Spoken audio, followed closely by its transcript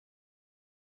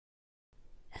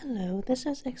Hello, this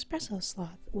is Expresso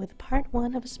Sloth with part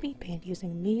 1 of Speedpaint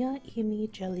using Miya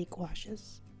Himi jelly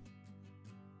gouaches.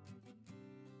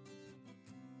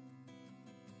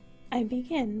 I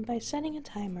begin by setting a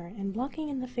timer and blocking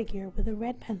in the figure with a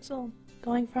red pencil,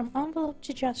 going from envelope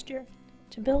to gesture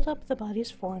to build up the body's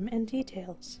form and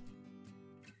details.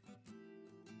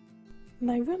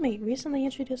 My roommate recently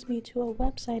introduced me to a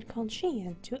website called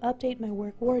Cashier to update my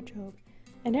work wardrobe,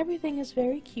 and everything is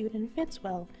very cute and fits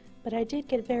well, but I did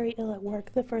get very ill at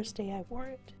work the first day I wore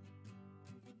it.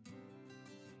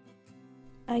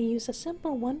 I use a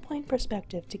simple one-point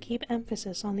perspective to keep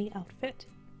emphasis on the outfit.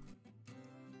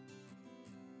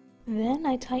 Then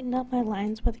I tighten up my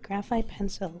lines with a graphite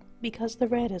pencil because the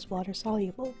red is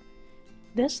water-soluble.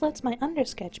 This lets my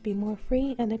undersketch be more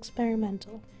free and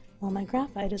experimental, while my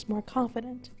graphite is more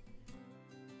confident.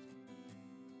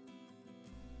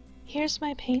 Here's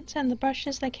my paints and the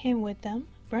brushes that came with them,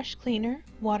 brush cleaner,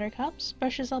 water cups,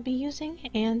 brushes I'll be using,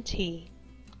 and tea.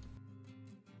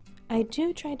 I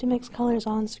do try to mix colors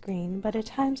on screen, but at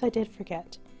times I did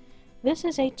forget. This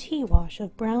is a tea wash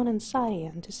of brown and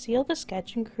cyan to seal the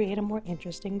sketch and create a more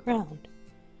interesting ground.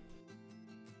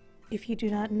 If you do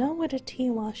not know what a tea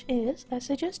wash is, I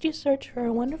suggest you search for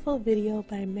a wonderful video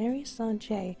by Mary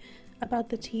Sanchez about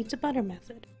the tea to butter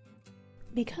method.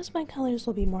 Because my colors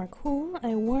will be more cool,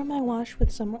 I warm my wash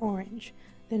with some orange,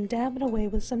 then dab it away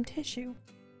with some tissue.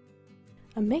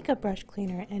 A makeup brush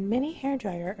cleaner and mini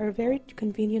hairdryer are very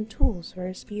convenient tools for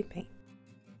a speed paint.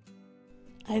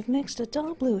 I've mixed a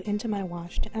dull blue into my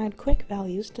wash to add quick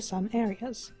values to some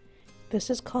areas. This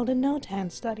is called a no-tan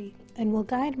study, and will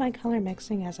guide my color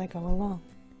mixing as I go along.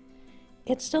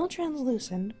 It's still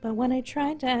translucent, but when I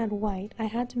tried to add white, I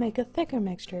had to make a thicker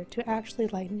mixture to actually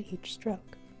lighten each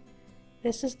stroke.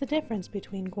 This is the difference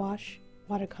between gouache,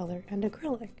 watercolor, and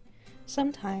acrylic.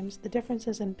 Sometimes the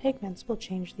differences in pigments will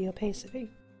change the opacity.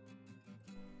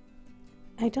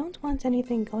 I don't want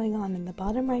anything going on in the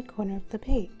bottom right corner of the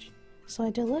page, so I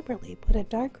deliberately put a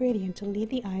dark gradient to lead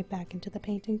the eye back into the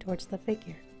painting towards the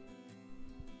figure.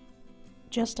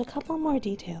 Just a couple more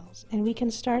details, and we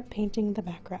can start painting the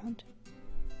background.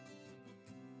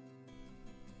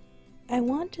 I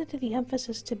wanted the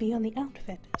emphasis to be on the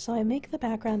outfit, so I make the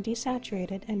background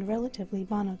desaturated and relatively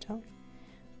monotone.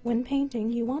 When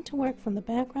painting, you want to work from the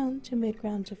background to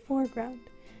midground to foreground,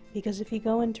 because if you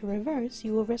go into reverse,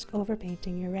 you will risk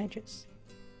overpainting your edges.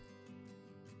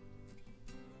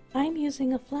 I'm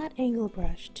using a flat angle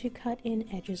brush to cut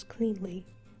in edges cleanly.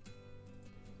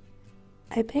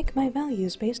 I pick my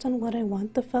values based on what I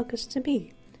want the focus to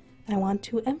be. I want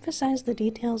to emphasize the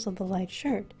details of the light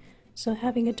shirt, so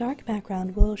having a dark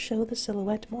background will show the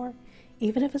silhouette more,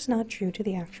 even if it's not true to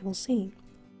the actual scene.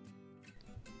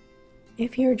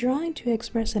 If you're drawing to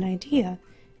express an idea,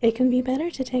 it can be better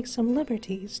to take some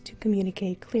liberties to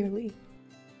communicate clearly.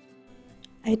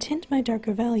 I tint my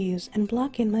darker values and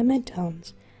block in my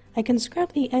midtones. I can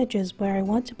scrub the edges where I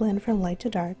want to blend from light to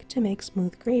dark to make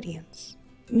smooth gradients.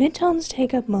 Midtones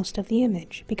take up most of the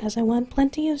image because I want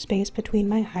plenty of space between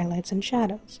my highlights and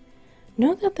shadows.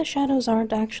 Note that the shadows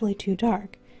aren't actually too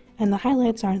dark, and the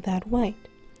highlights aren't that white.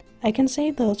 I can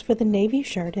save those for the navy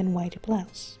shirt and white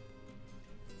blouse.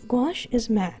 Gouache is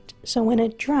matte, so when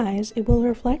it dries, it will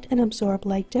reflect and absorb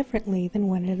light differently than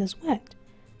when it is wet.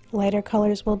 Lighter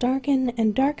colors will darken,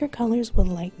 and darker colors will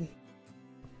lighten.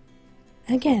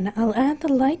 Again, I'll add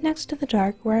the light next to the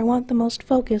dark where I want the most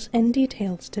focus and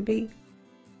details to be.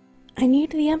 I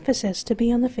need the emphasis to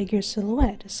be on the figure's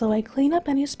silhouette, so I clean up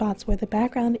any spots where the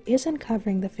background isn't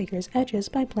covering the figure's edges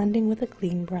by blending with a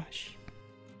clean brush.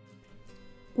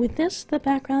 With this, the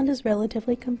background is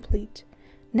relatively complete.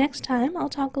 Next time, I'll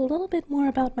talk a little bit more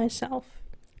about myself.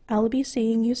 I'll be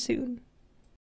seeing you soon.